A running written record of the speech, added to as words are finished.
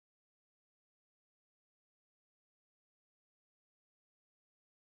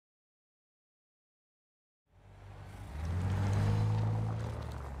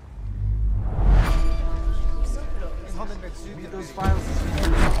files this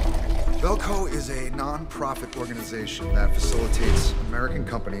morning. Belko is a non-profit organization that facilitates American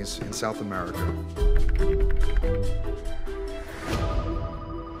companies in South America.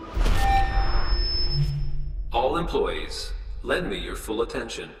 All employees, lend me your full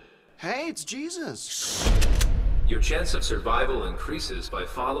attention. Hey, it's Jesus. Your chance of survival increases by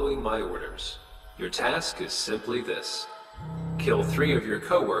following my orders. Your task is simply this. Kill 3 of your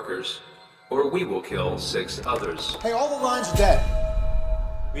co-workers, or we will kill 6 others. Hey, all the lines are dead.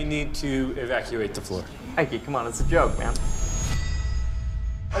 We need to evacuate the floor. Mikey, come on, it's a joke, man.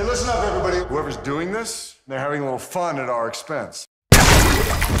 Hey, listen up, everybody. Whoever's doing this, they're having a little fun at our expense.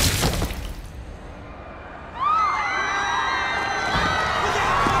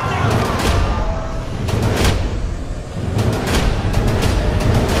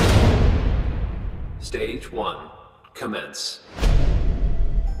 Stage 1, commence.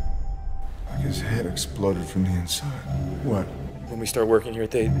 Like his head exploded from the inside. What? When we start working here,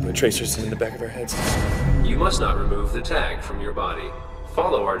 they put tracers in the back of our heads. You must not remove the tag from your body.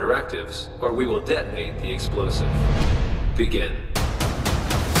 Follow our directives, or we will detonate the explosive. Begin.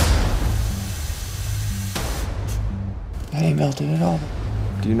 That ain't melted at all.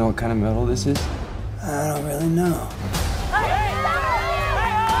 Do you know what kind of metal this is? I don't really know.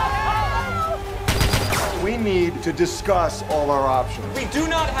 We need to discuss all our options. We do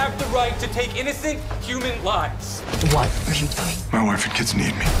not have the right to take innocent human lives. What are you doing? My wife and kids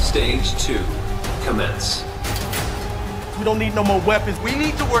need me. Stage 2, commence. We don't need no more weapons. We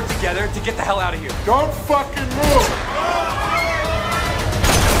need to work together to get the hell out of here. Don't fucking move!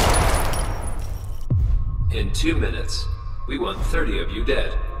 In 2 minutes, we want 30 of you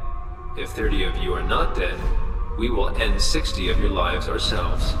dead. If 30 of you are not dead, we will end 60 of your lives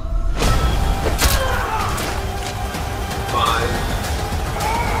ourselves. 5,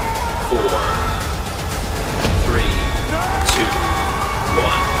 4, 3, 2, 1.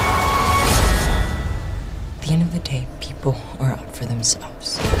 At the end of the day, people are out for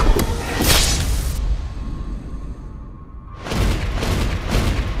themselves.